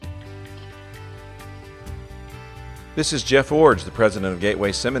This is Jeff Orge, the president of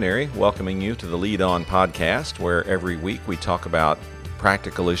Gateway Seminary, welcoming you to the Lead On podcast, where every week we talk about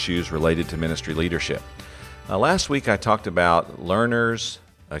practical issues related to ministry leadership. Last week I talked about leaders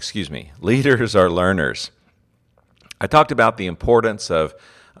are learners. I talked about the importance of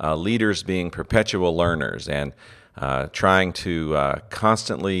leaders being perpetual learners and trying to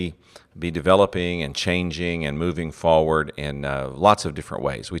constantly be developing and changing and moving forward in lots of different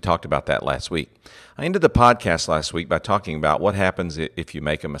ways. We talked about that last week. I ended the podcast last week by talking about what happens if you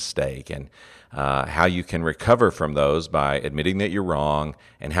make a mistake and how you can recover from those by admitting that you're wrong,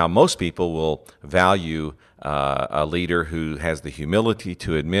 and how most people will value a leader who has the humility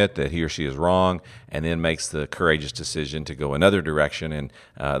to admit that he or she is wrong and then makes the courageous decision to go another direction, and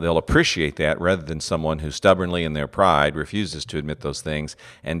they'll appreciate that rather than someone who stubbornly in their pride refuses to admit those things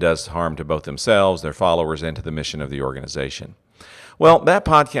and does harm to both themselves, their followers, and to the mission of the organization. Well, that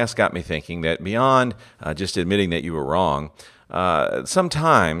podcast got me thinking that beyond just admitting that you were wrong,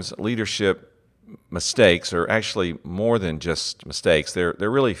 sometimes leadership mistakes are actually more than just mistakes. They're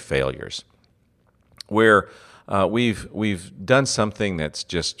really failures, where we've done something that's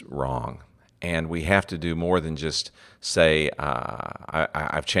just wrong, and we have to do more than just say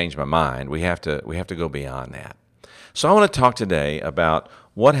I've changed my mind. We have to go beyond that. So I want to talk today about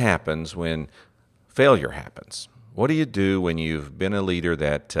what happens when failure happens. What do you do when you've been a leader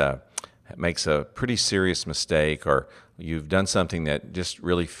that makes a pretty serious mistake, or you've done something that just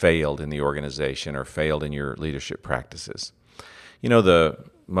really failed in the organization or failed in your leadership practices? You know, the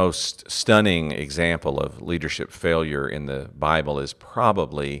most stunning example of leadership failure in the Bible is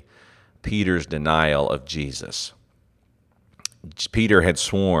probably Peter's denial of Jesus. Peter had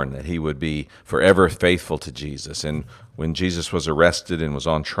sworn that he would be forever faithful to Jesus, and when Jesus was arrested and was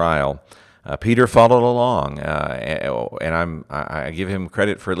on trial, Peter followed along, and I give him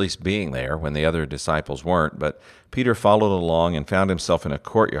credit for at least being there when the other disciples weren't. But Peter followed along and found himself in a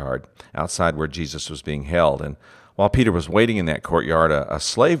courtyard outside where Jesus was being held. And while Peter was waiting in that courtyard, a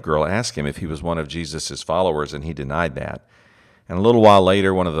slave girl asked him if he was one of Jesus' followers, and he denied that. And a little while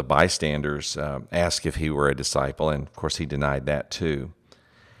later, one of the bystanders asked if he were a disciple, and of course he denied that too.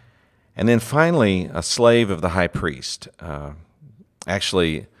 And then finally, a slave of the high priest,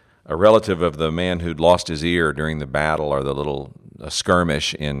 actually a relative of the man who'd lost his ear during the battle or the little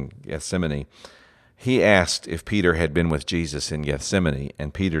skirmish in Gethsemane, he asked if Peter had been with Jesus in Gethsemane,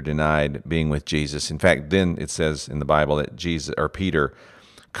 and Peter denied being with Jesus. In fact, then it says in the Bible that Peter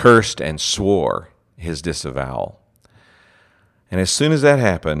cursed and swore his disavowal. And as soon as that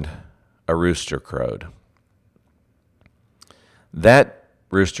happened, a rooster crowed. That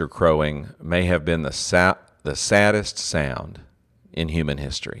rooster crowing may have been the saddest sound in human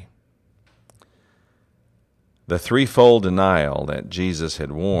history. The threefold denial that Jesus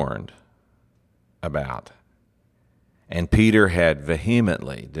had warned about, and Peter had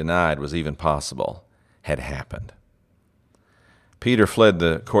vehemently denied was even possible, had happened. Peter fled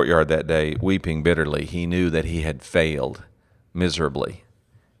the courtyard that day weeping bitterly. He knew that he had failed miserably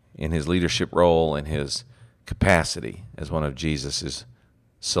in his leadership role and his capacity as one of Jesus'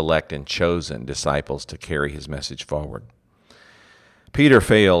 select and chosen disciples to carry his message forward. Peter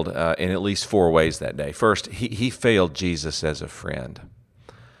failed in at least four ways that day. First, he failed Jesus as a friend.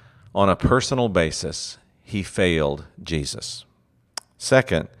 On a personal basis, he failed Jesus.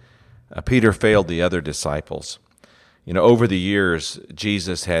 Second, Peter failed the other disciples. You know, over the years,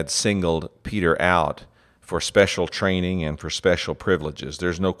 Jesus had singled Peter out for special training and for special privileges.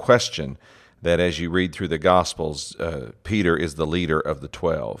 There's no question that as you read through the Gospels, Peter is the leader of the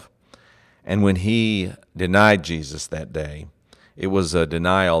 12. And when he denied Jesus that day, it was a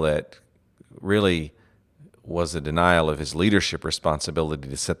denial that really was a denial of his leadership responsibility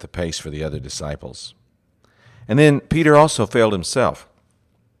to set the pace for the other disciples. And then Peter also failed himself.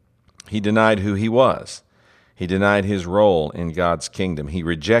 He denied who he was. He denied his role in God's kingdom. He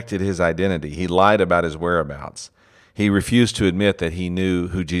rejected his identity. He lied about his whereabouts. He refused to admit that he knew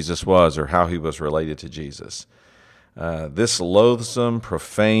who Jesus was or how he was related to Jesus. This loathsome,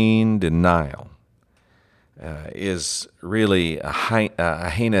 profane denial is really a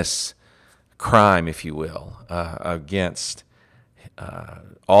heinous crime, if you will, against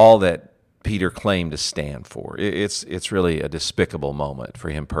all that Peter claimed to stand for. It's really a despicable moment for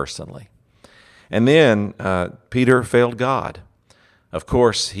him personally. And then Peter failed God. Of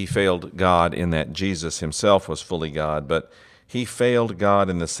course, he failed God in that Jesus himself was fully God, but he failed God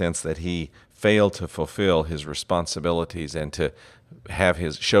in the sense that he failed to fulfill his responsibilities and to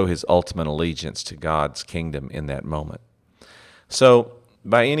show his ultimate allegiance to God's kingdom in that moment. So,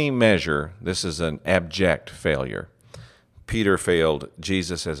 by any measure, this is an abject failure. Peter failed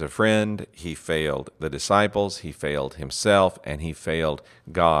Jesus as a friend, he failed the disciples, he failed himself, and he failed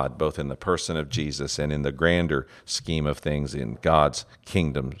God, both in the person of Jesus and in the grander scheme of things in God's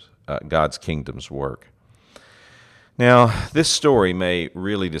kingdom's work. Now, this story may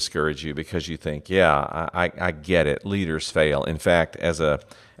really discourage you because you think, yeah, I get it. Leaders fail. In fact, as a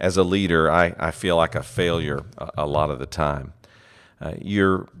leader, I feel like a failure a lot of the time.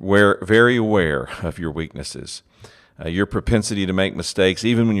 You're very aware of your weaknesses. Your propensity to make mistakes,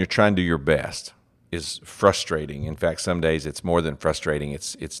 even when you're trying to do your best, is frustrating. In fact, some days it's more than frustrating.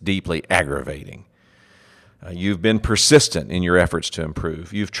 It's deeply aggravating. You've been persistent in your efforts to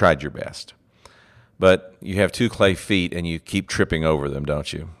improve. You've tried your best. But you have two clay feet and you keep tripping over them,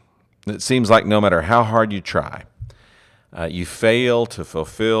 don't you? It seems like no matter how hard you try, you fail to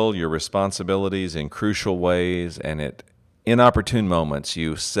fulfill your responsibilities in crucial ways, and at inopportune moments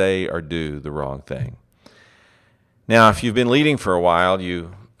you say or do the wrong thing. Now, if you've been leading for a while,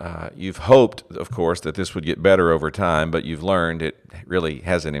 you've hoped, of course, that this would get better over time, but you've learned it really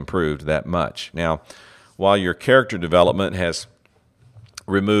hasn't improved that much. Now, while your character development has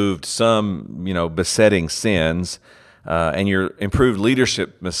removed some, besetting sins, and your improved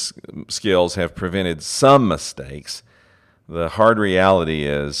leadership skills have prevented some mistakes, the hard reality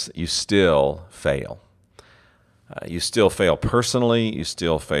is you still fail. You still fail personally, you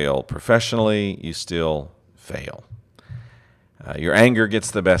still fail professionally, you still fail. Your anger gets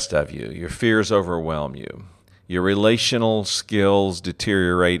the best of you, your fears overwhelm you, your relational skills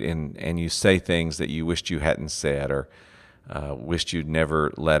deteriorate, and you say things that you wished you hadn't said or wished you'd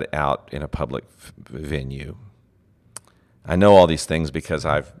never let out in a public venue. I know all these things because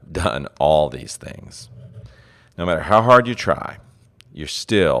I've done all these things. No matter how hard you try, you're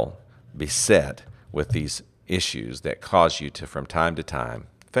still beset with these issues that cause you to, from time to time,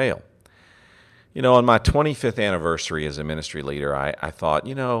 fail. On my 25th anniversary as a ministry leader, I thought,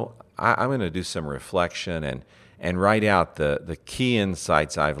 I'm going to do some reflection and write out the key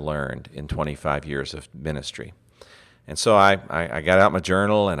insights I've learned in 25 years of ministry. And so I got out my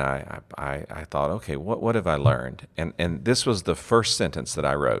journal and I thought, okay, what have I learned? And this was the first sentence that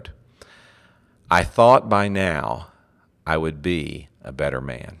I wrote. I thought by now I would be a better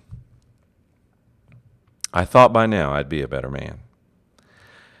man. I thought by now I'd be a better man.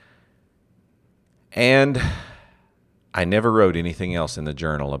 And I never wrote anything else in the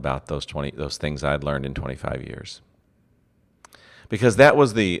journal about those things I'd learned in 25 years. Because that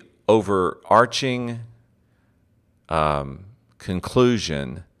was the overarching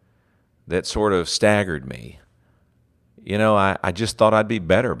conclusion that sort of staggered me. I just thought I'd be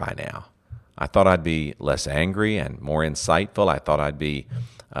better by now. I thought I'd be less angry and more insightful. I thought I'd be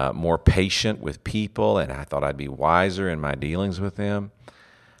more patient with people, and I thought I'd be wiser in my dealings with them.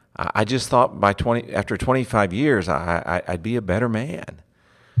 I just thought after 25 years, I'd be a better man.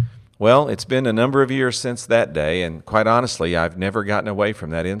 Well, it's been a number of years since that day, and quite honestly, I've never gotten away from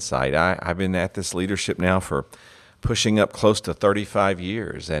that insight. I've been at this leadership now for pushing up close to 35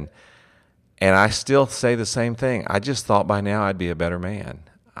 years, and I still say the same thing. I just thought by now I'd be a better man.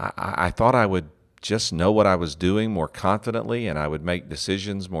 I thought I would just know what I was doing more confidently, and I would make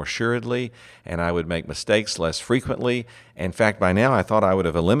decisions more assuredly, and I would make mistakes less frequently. In fact, by now I thought I would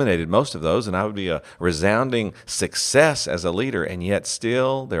have eliminated most of those, and I would be a resounding success as a leader, and yet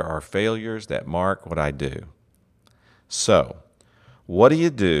still there are failures that mark what I do. So, what do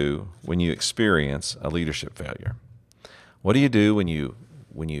you do when you experience a leadership failure? What do you do when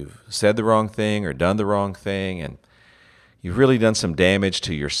you've said the wrong thing or done the wrong thing, and you've really done some damage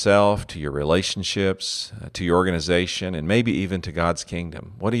to yourself, to your relationships, to your organization, and maybe even to God's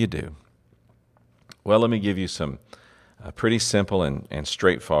kingdom? What do you do? Well, let me give you some pretty simple and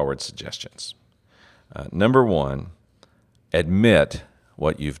straightforward suggestions. Number one, admit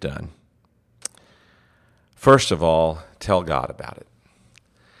what you've done. First of all, tell God about it.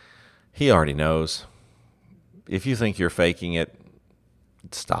 He already knows. If you think you're faking it,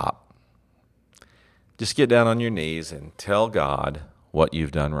 stop. Just get down on your knees and tell God what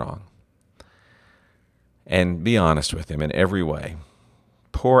you've done wrong. And be honest with Him in every way.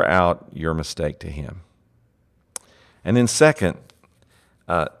 Pour out your mistake to Him. And then second,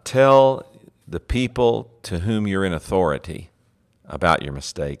 tell the people to whom you're in authority about your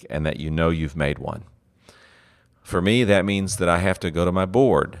mistake and that you know you've made one. For me, that means that I have to go to my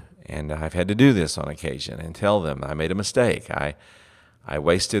board, and I've had to do this on occasion, and tell them I made a mistake. I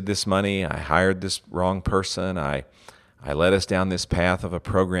wasted this money. I hired this wrong person. I led us down this path of a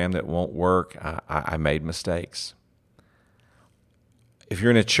program that won't work. I made mistakes. If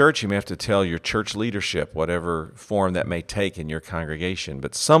you're in a church, you may have to tell your church leadership, whatever form that may take in your congregation.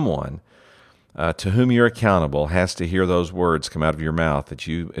 But someone to whom you're accountable has to hear those words come out of your mouth that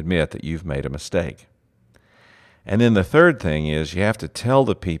you admit that you've made a mistake. And then the third thing is you have to tell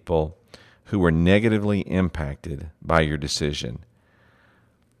the people who were negatively impacted by your decision.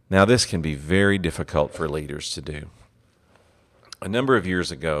 Now, this can be very difficult for leaders to do. A number of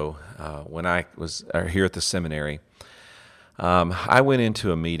years ago, when I was here at the seminary, I went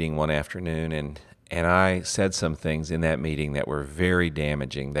into a meeting one afternoon, and I said some things in that meeting that were very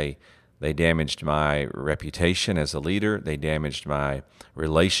damaging. They damaged my reputation as a leader. They damaged my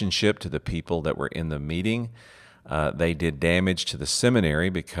relationship to the people that were in the meeting. They did damage to the seminary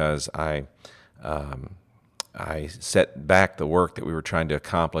because I set back the work that we were trying to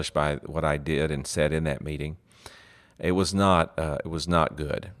accomplish by what I did and said in that meeting. It was not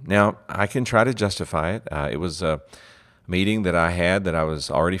good. Now, I can try to justify it. It was a meeting that I had that I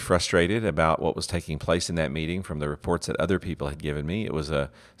was already frustrated about what was taking place in that meeting from the reports that other people had given me. It was a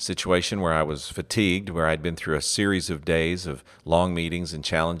situation where I was fatigued, where I'd been through a series of days of long meetings and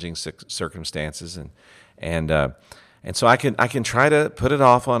challenging circumstances, and so I can try to put it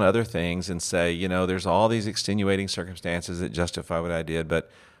off on other things and say, there's all these extenuating circumstances that justify what I did, but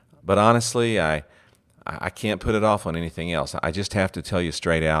honestly, I can't put it off on anything else. I just have to tell you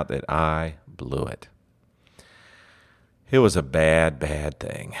straight out that I blew it. It was a bad, bad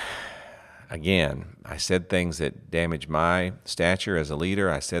thing. Again, I said things that damaged my stature as a leader.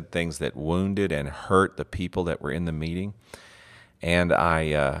 I said things that wounded and hurt the people that were in the meeting. And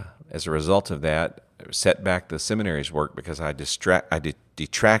I, as a result of that, set back the seminary's work because I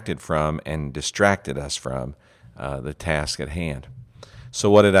detracted from and distracted us from the task at hand. So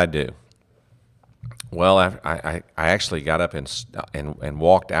what did I do? Well, I actually got up and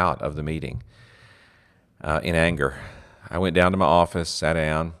walked out of the meeting in anger. I went down to my office, sat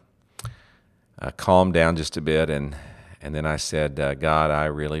down, calmed down just a bit, and then I said, God, I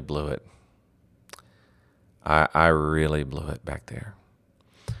really blew it. I really blew it back there.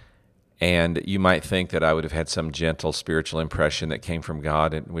 And you might think that I would have had some gentle spiritual impression that came from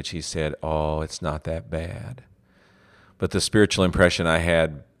God in which he said, oh, it's not that bad. But the spiritual impression I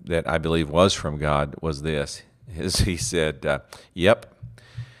had that I believe was from God was this. He said, yep,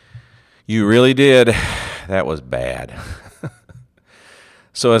 you really did. That was bad.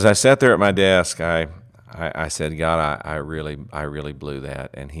 So as I sat there at my desk, I said, God, I really blew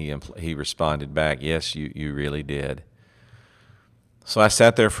that. And he responded back, yes, you really did. So I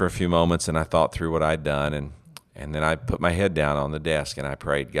sat there for a few moments and I thought through what I'd done, and then I put my head down on the desk and I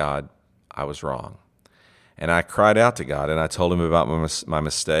prayed, God, I was wrong. And I cried out to God and I told him about my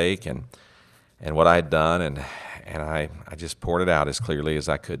mistake and what I had done, and I just poured it out as clearly as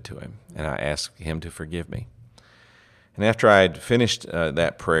I could to him, and I asked him to forgive me. And after I had finished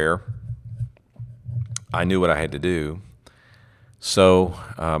that prayer, I knew what I had to do. So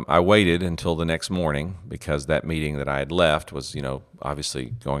I waited until the next morning because that meeting that I had left was,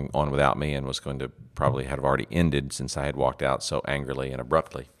 obviously going on without me and was going to probably have already ended since I had walked out so angrily and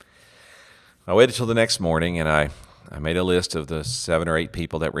abruptly. I waited till the next morning and I made a list of the 7 or 8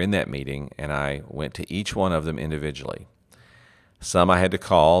 people that were in that meeting, and I went to each one of them individually. Some I had to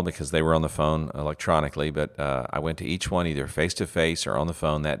call because they were on the phone electronically, but I went to each one either face-to-face or on the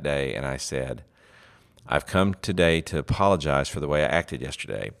phone that day, and I said, I've come today to apologize for the way I acted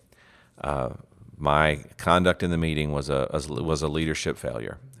yesterday. My conduct in the meeting was a leadership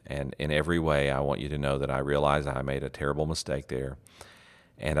failure, and in every way I want you to know that I realize I made a terrible mistake there,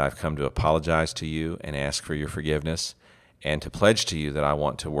 and I've come to apologize to you and ask for your forgiveness, and to pledge to you that I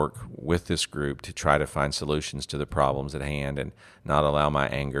want to work with this group to try to find solutions to the problems at hand and not allow my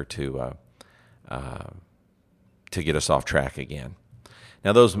anger to get us off track again.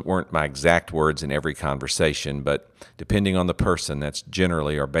 Now, those weren't my exact words in every conversation, but depending on the person, that's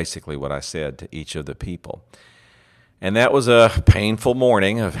generally or basically what I said to each of the people. And that was a painful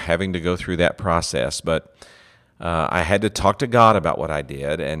morning of having to go through that process, but I had to talk to God about what I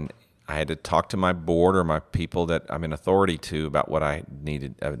did, and I had to talk to my board or my people that I'm in authority to about what I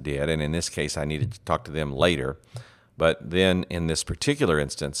did, and in this case, I needed to talk to them later. But then in this particular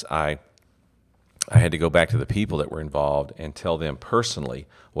instance, I had to go back to the people that were involved and tell them personally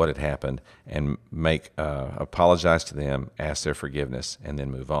what had happened and apologize to them, ask their forgiveness, and then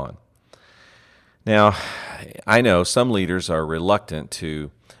move on. Now, I know some leaders are reluctant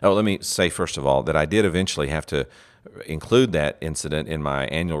to. Let me say first of all that I did eventually have to include that incident in my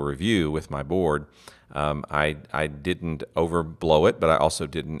annual review with my board. I didn't overblow it, but I also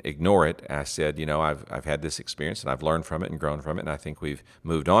didn't ignore it. I said, I've had this experience and I've learned from it and grown from it, and I think we've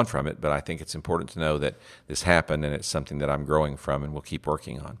moved on from it, but I think it's important to know that this happened and it's something that I'm growing from and will keep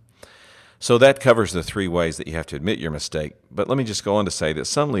working on. So that covers the three ways that you have to admit your mistake. But let me just go on to say that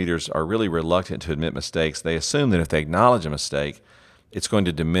some leaders are really reluctant to admit mistakes. They assume that if they acknowledge a mistake, it's going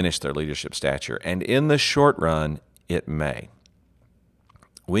to diminish their leadership stature. And in the short run, it may.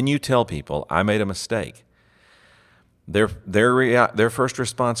 When you tell people, I made a mistake, their first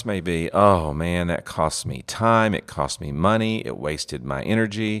response may be, oh man, that cost me time, it cost me money, it wasted my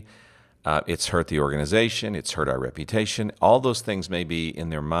energy, it's hurt the organization, it's hurt our reputation. All those things may be in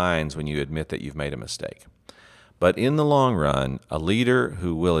their minds when you admit that you've made a mistake. But in the long run, a leader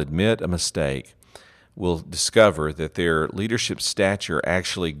who will admit a mistake will discover that their leadership stature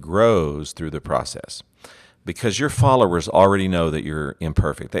actually grows through the process. Because your followers already know that you're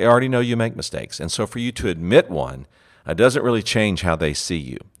imperfect. They already know you make mistakes. And so for you to admit one doesn't really change how they see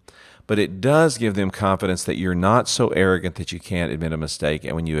you. But it does give them confidence that you're not so arrogant that you can't admit a mistake.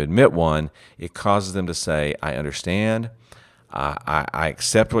 And when you admit one, it causes them to say, I understand, I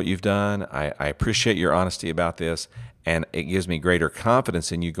accept what you've done, I appreciate your honesty about this, and it gives me greater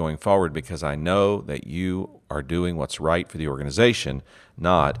confidence in you going forward because I know that you are doing what's right for the organization,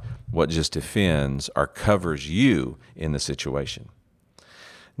 not what just defends or covers you in the situation.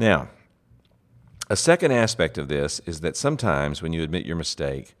 Now, a second aspect of this is that sometimes when you admit your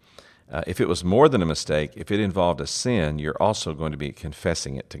mistake, if it was more than a mistake, if it involved a sin, you're also going to be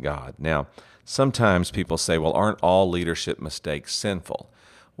confessing it to God. Now, sometimes people say, well, aren't all leadership mistakes sinful?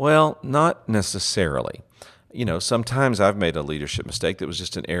 Well, not necessarily. You know, sometimes I've made a leadership mistake that was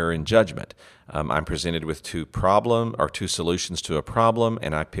just an error in judgment. I'm presented with two solutions to a problem,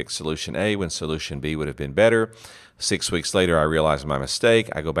 and I pick solution A when solution B would have been better. 6 weeks later, I realize my mistake.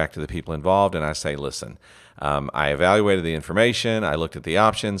 I go back to the people involved and I say, listen, I evaluated the information. I looked at the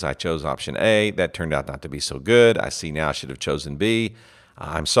options. I chose option A. That turned out not to be so good. I see now I should have chosen B.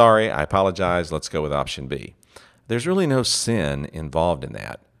 I'm sorry. I apologize. Let's go with option B. There's really no sin involved in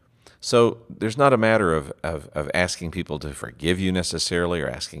that. So there's not a matter of asking people to forgive you necessarily or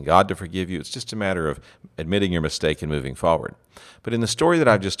asking God to forgive you. It's just a matter of admitting your mistake and moving forward. But in the story that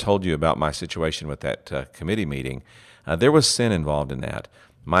I've just told you about my situation with that committee meeting, there was sin involved in that.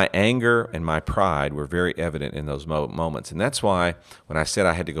 My anger and my pride were very evident in those moments. And that's why when I said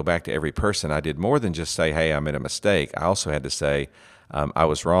I had to go back to every person, I did more than just say, hey, I made a mistake. I also had to say, I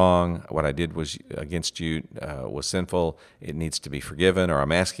was wrong. What I did was against you was sinful. It needs to be forgiven, or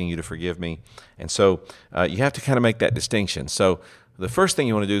I'm asking you to forgive me. And so you have to kind of make that distinction. So the first thing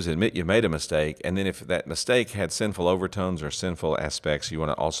you want to do is admit you made a mistake, and then if that mistake had sinful overtones or sinful aspects, you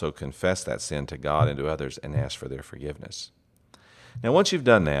want to also confess that sin to God and to others and ask for their forgiveness. Now, once you've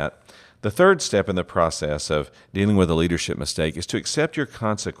done that, the third step in the process of dealing with a leadership mistake is to accept your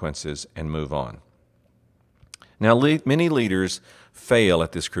consequences and move on. Now, many leaders fail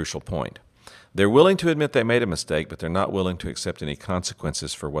at this crucial point. They're willing to admit they made a mistake, but they're not willing to accept any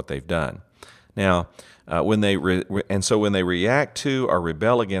consequences for what they've done. Now, when they react to or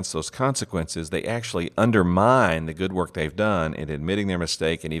rebel against those consequences, they actually undermine the good work they've done in admitting their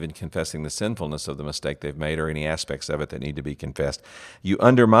mistake and even confessing the sinfulness of the mistake they've made or any aspects of it that need to be confessed. You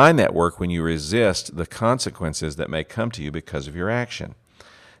undermine that work when you resist the consequences that may come to you because of your action.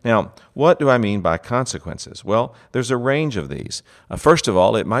 Now, what do I mean by consequences? Well, there's a range of these. First of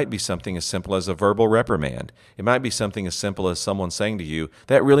all, it might be something as simple as a verbal reprimand. It might be something as simple as someone saying to you,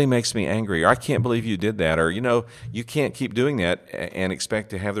 that really makes me angry, or I can't believe you did that, or, you can't keep doing that and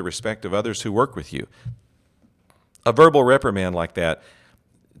expect to have the respect of others who work with you. A verbal reprimand like that,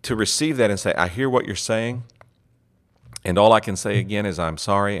 to receive that and say, I hear what you're saying, and all I can say again is I'm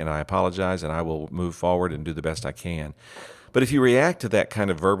sorry and I apologize and I will move forward and do the best I can. But if you react to that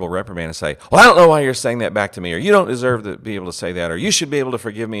kind of verbal reprimand and say, well, I don't know why you're saying that back to me, or you don't deserve to be able to say that, or you should be able to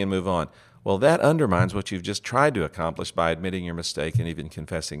forgive me and move on, well, that undermines what you've just tried to accomplish by admitting your mistake and even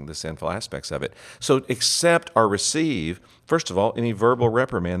confessing the sinful aspects of it. So accept or receive, first of all, any verbal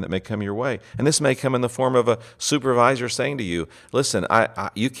reprimand that may come your way. And this may come in the form of a supervisor saying to you, listen,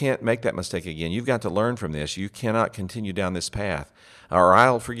 you can't make that mistake again. You've got to learn from this. You cannot continue down this path. Or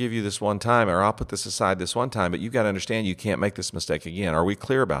I'll forgive you this one time, or I'll put this aside this one time, but you've got to understand you can't make this mistake again. Are we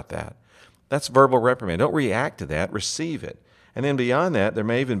clear about that? That's verbal reprimand. Don't react to that. Receive it. And then beyond that, there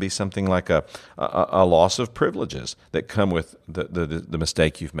may even be something like a loss of privileges that come with the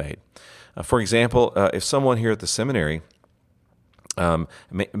mistake you've made. For example, if someone here at the seminary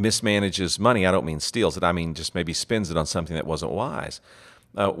mismanages money, I don't mean steals it, I mean just maybe spends it on something that wasn't wise.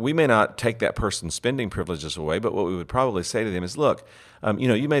 we may not take that person's spending privileges away, but what we would probably say to them is, look,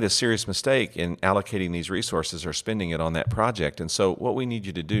 you made a serious mistake in allocating these resources or spending it on that project. And so what we need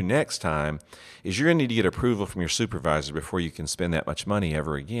you to do next time is you're going to need to get approval from your supervisor before you can spend that much money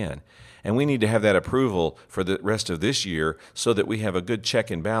ever again. And we need to have that approval for the rest of this year so that we have a good check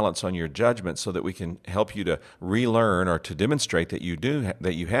and balance on your judgment so that we can help you to relearn or to demonstrate that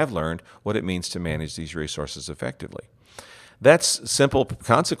you have learned what it means to manage these resources effectively. That's simple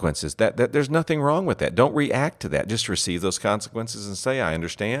consequences. That there's nothing wrong with that. Don't react to that. Just receive those consequences and say, I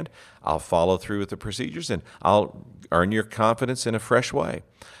understand. I'll follow through with the procedures and I'll earn your confidence in a fresh way.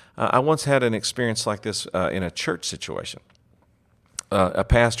 I once had an experience like this in a church situation. A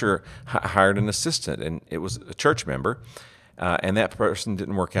pastor hired an assistant, and it was a church member, and that person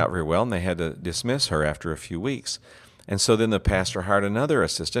didn't work out very well, and they had to dismiss her after a few weeks. And so then the pastor hired another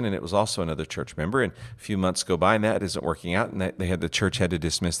assistant, and it was also another church member. And a few months go by, and that isn't working out, and the church had to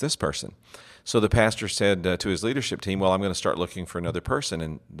dismiss this person. So the pastor said to his leadership team, well, I'm going to start looking for another person.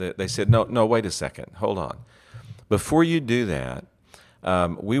 And they said, no, wait a second. Hold on. Before you do that,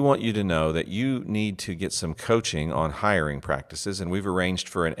 we want you to know that you need to get some coaching on hiring practices, and we've arranged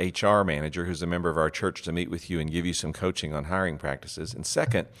for an HR manager who's a member of our church to meet with you and give you some coaching on hiring practices. And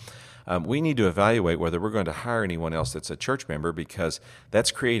second, we need to evaluate whether we're going to hire anyone else that's a church member, because that's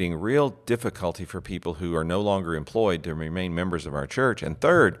creating real difficulty for people who are no longer employed to remain members of our church. And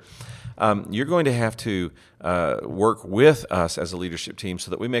third, you're going to have to work with us as a leadership team so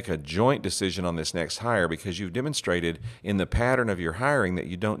that we make a joint decision on this next hire, because you've demonstrated in the pattern of your hiring that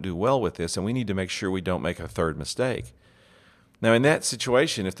you don't do well with this, and we need to make sure we don't make a third mistake. Now, in that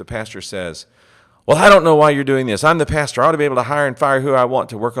situation, if the pastor says, well, I don't know why you're doing this. I'm the pastor. I ought to be able to hire and fire who I want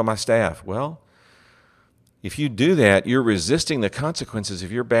to work on my staff. Well, if you do that, you're resisting the consequences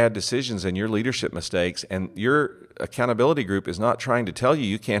of your bad decisions and your leadership mistakes, and your accountability group is not trying to tell you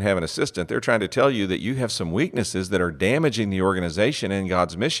you can't have an assistant. They're trying to tell you that you have some weaknesses that are damaging the organization and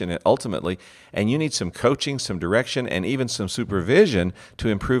God's mission ultimately, and you need some coaching, some direction, and even some supervision to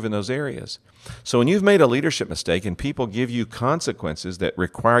improve in those areas. So when you've made a leadership mistake and people give you consequences that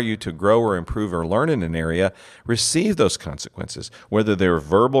require you to grow or improve or learn in an area, receive those consequences, whether they're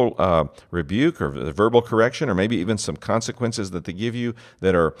verbal rebuke or verbal correction, or maybe even some consequences that they give you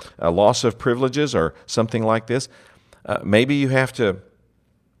that are a loss of privileges or something like this. Maybe you have to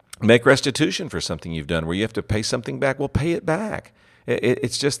make restitution for something you've done where you have to pay something back. Well, pay it back.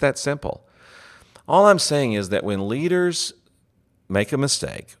 It's just that simple. All I'm saying is that when leaders make a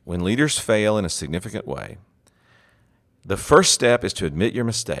mistake, when leaders fail in a significant way, the first step is to admit your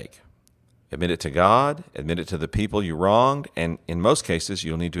mistake. Admit it to God, admit it to the people you wronged, and in most cases,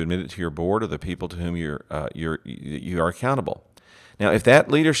 you'll need to admit it to your board or the people to whom you are accountable. Now, if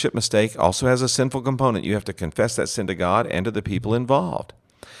that leadership mistake also has a sinful component, you have to confess that sin to God and to the people involved.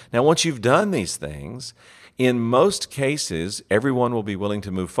 Now, once you've done these things, in most cases, everyone will be willing to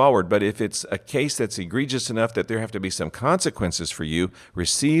move forward. But if it's a case that's egregious enough that there have to be some consequences for you,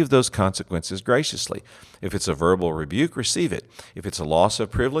 receive those consequences graciously. If it's a verbal rebuke, receive it. If it's a loss of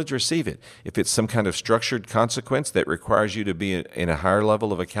privilege, receive it. If it's some kind of structured consequence that requires you to be in a higher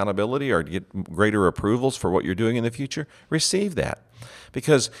level of accountability or to get greater approvals for what you're doing in the future, receive that.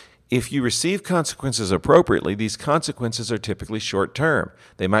 Because if you receive consequences appropriately, these consequences are typically short-term.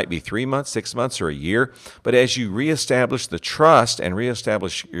 They might be 3 months, 6 months, or a year. But as you reestablish the trust and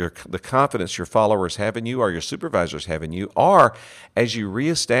reestablish the confidence your followers have in you or your supervisors have in you, or as you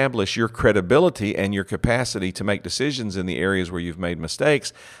reestablish your credibility and your capacity to make decisions in the areas where you've made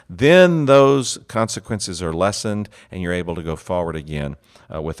mistakes, then those consequences are lessened and you're able to go forward again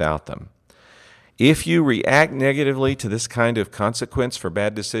without them. If you react negatively to this kind of consequence for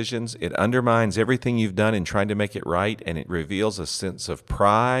bad decisions, it undermines everything you've done in trying to make it right, and it reveals a sense of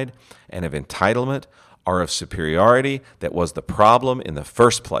pride and of entitlement or of superiority that was the problem in the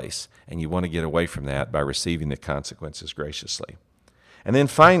first place, and you want to get away from that by receiving the consequences graciously. And then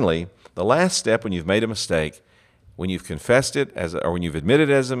finally, the last step when you've made a mistake, when you've confessed it or when you've admitted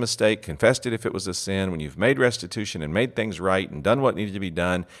it as a mistake, confessed it if it was a sin, when you've made restitution and made things right and done what needed to be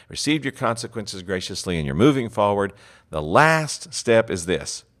done, received your consequences graciously, and you're moving forward, the last step is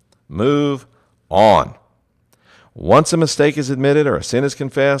this: move on. Once a mistake is admitted or a sin is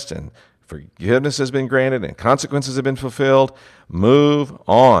confessed and forgiveness has been granted and consequences have been fulfilled, move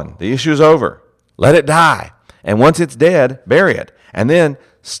on. The issue is over. Let it die. And once it's dead, bury it. And then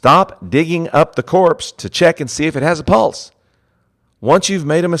stop digging up the corpse to check and see if it has a pulse. Once you've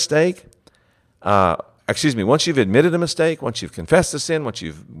made a mistake, once you've admitted a mistake, once you've confessed the sin, once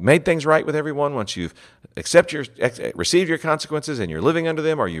you've made things right with everyone, once you've received your consequences and you're living under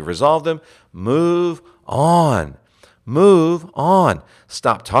them or you've resolved them, move on. Move on.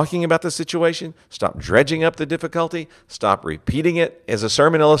 Stop talking about the situation. Stop dredging up the difficulty. Stop repeating it as a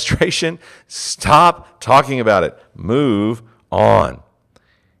sermon illustration. Stop talking about it. Move on.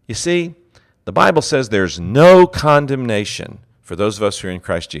 You see, the Bible says there's no condemnation for those of us who are in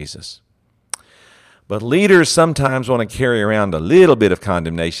Christ Jesus. But leaders sometimes want to carry around a little bit of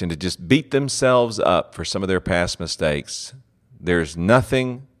condemnation to just beat themselves up for some of their past mistakes. There's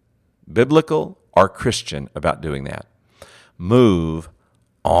nothing biblical or Christian about doing that. Move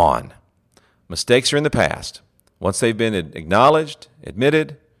on. Mistakes are in the past. Once they've been acknowledged,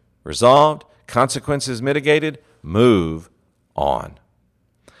 admitted, resolved, consequences mitigated, move on.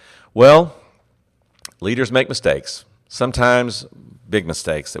 Well, leaders make mistakes, sometimes big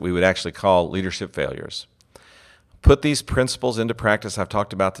mistakes that we would actually call leadership failures. Put these principles into practice I've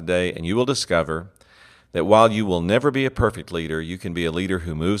talked about today, and you will discover that while you will never be a perfect leader, you can be a leader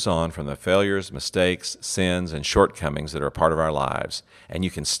who moves on from the failures, mistakes, sins, and shortcomings that are a part of our lives, and you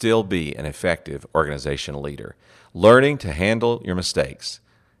can still be an effective organizational leader. Learning to handle your mistakes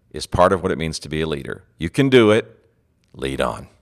is part of what it means to be a leader. You can do it. Lead on.